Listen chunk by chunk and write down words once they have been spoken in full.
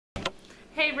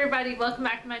Hey everybody, welcome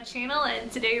back to my channel,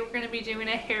 and today we're going to be doing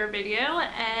a hair video,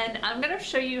 and I'm going to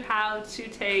show you how to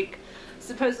take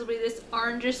supposedly this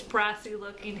orangish brassy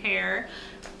looking hair,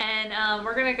 and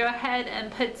we're going to go ahead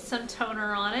and put some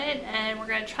toner on it, and we're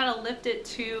going to try to lift it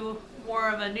to more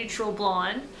of a neutral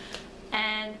blonde,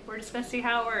 and we're just going to see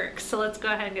how it works. So let's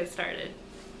go ahead and get started.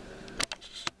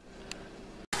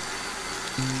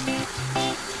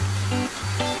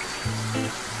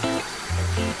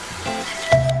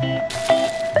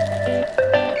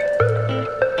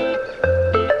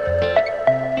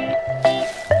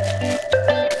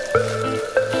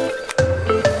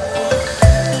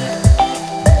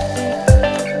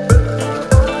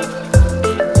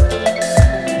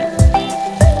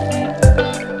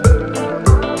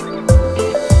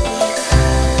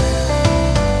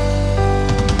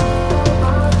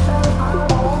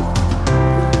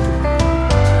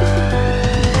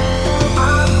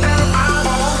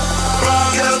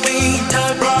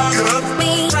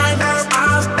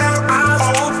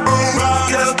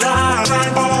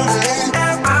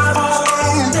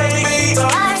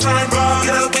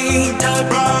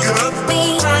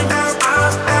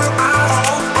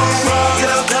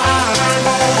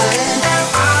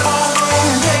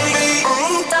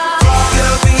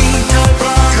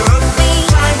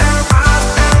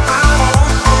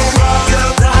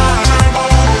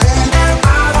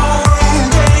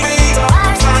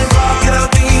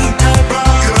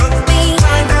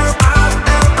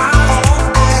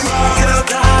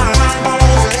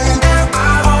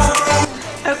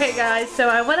 So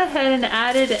I went ahead and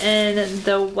added in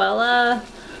the Wella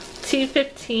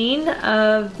T15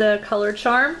 of the Color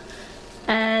Charm,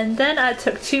 and then I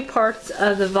took 2 parts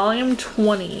of the Volume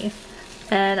 20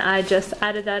 and I just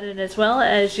added that in as well.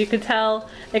 As you can tell,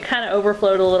 it kind of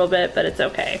overflowed a little bit, but it's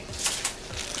okay.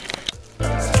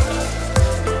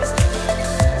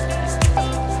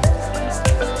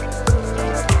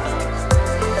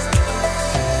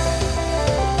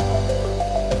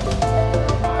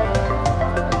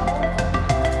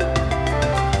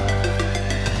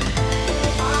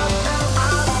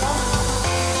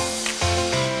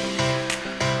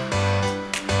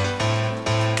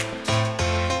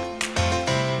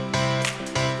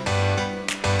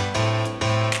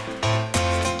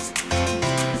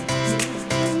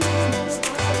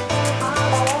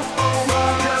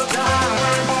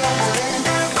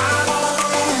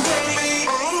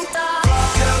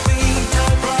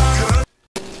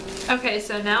 Okay,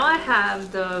 so now I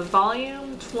have the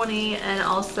Volume 20 and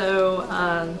also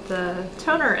the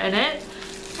toner in it,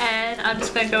 and I'm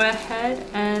just going to go ahead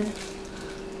and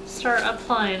start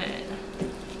applying it.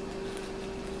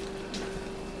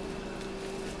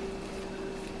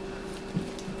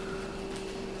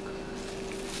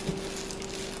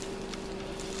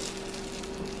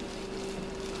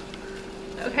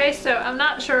 Okay, so I'm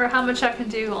not sure how much I can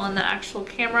do on the actual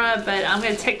camera, but I'm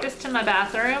going to take this to my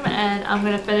bathroom and I'm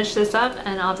going to finish this up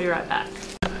and I'll be right back.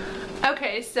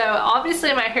 Okay, so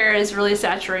obviously my hair is really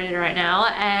saturated right now,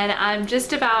 and I'm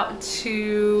just about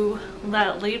to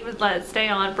let it stay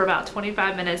on for about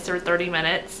 25 minutes or 30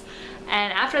 minutes.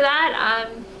 And after that,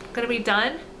 I'm going to be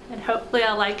done, and hopefully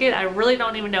I like it. I really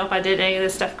don't even know if I did any of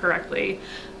this stuff correctly,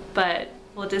 but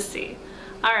we'll just see.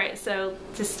 Alright, so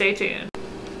just stay tuned.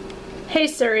 Hey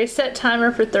Siri, set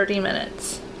timer for 30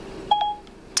 minutes.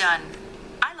 Done.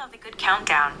 I love a good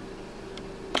countdown.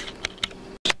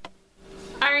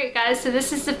 Alright guys, so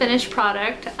this is the finished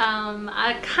product.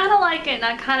 I kind of like it and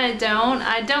I kind of don't.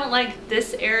 I don't like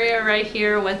this area right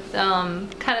here with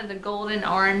kind of the golden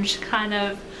orange kind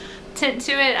of tint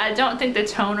to it. I don't think the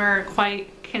toner quite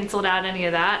canceled out any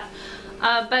of that.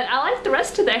 But I like the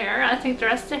rest of the hair. I think the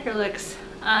rest of the hair looks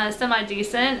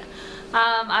semi-decent.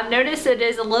 I've noticed it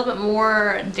is a little bit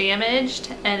more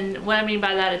damaged, and what I mean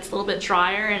by that, it's a little bit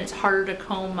drier and it's harder to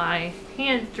comb my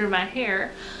hands through my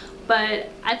hair, but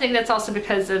I think that's also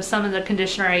because of some of the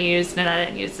conditioner I used and I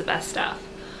didn't use the best stuff.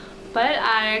 But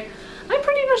I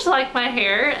pretty much like my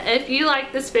hair. If you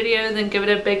like this video, then give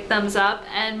it a big thumbs up,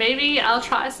 and maybe I'll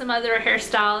try some other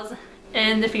hairstyles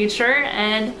in the future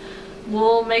and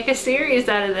we'll make a series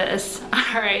out of this.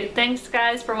 Alright, thanks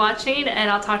guys for watching,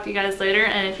 and I'll talk to you guys later.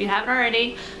 And if you haven't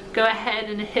already, go ahead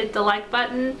and hit the like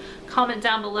button, comment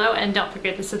down below, and don't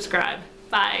forget to subscribe.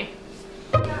 Bye.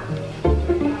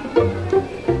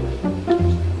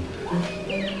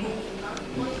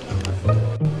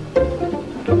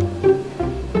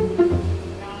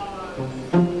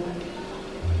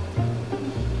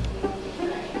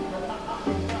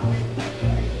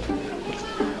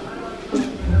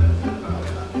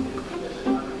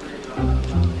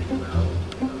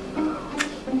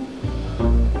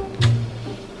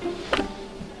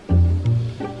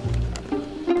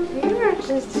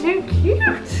 Just too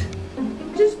cute.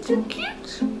 Just too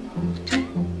cute.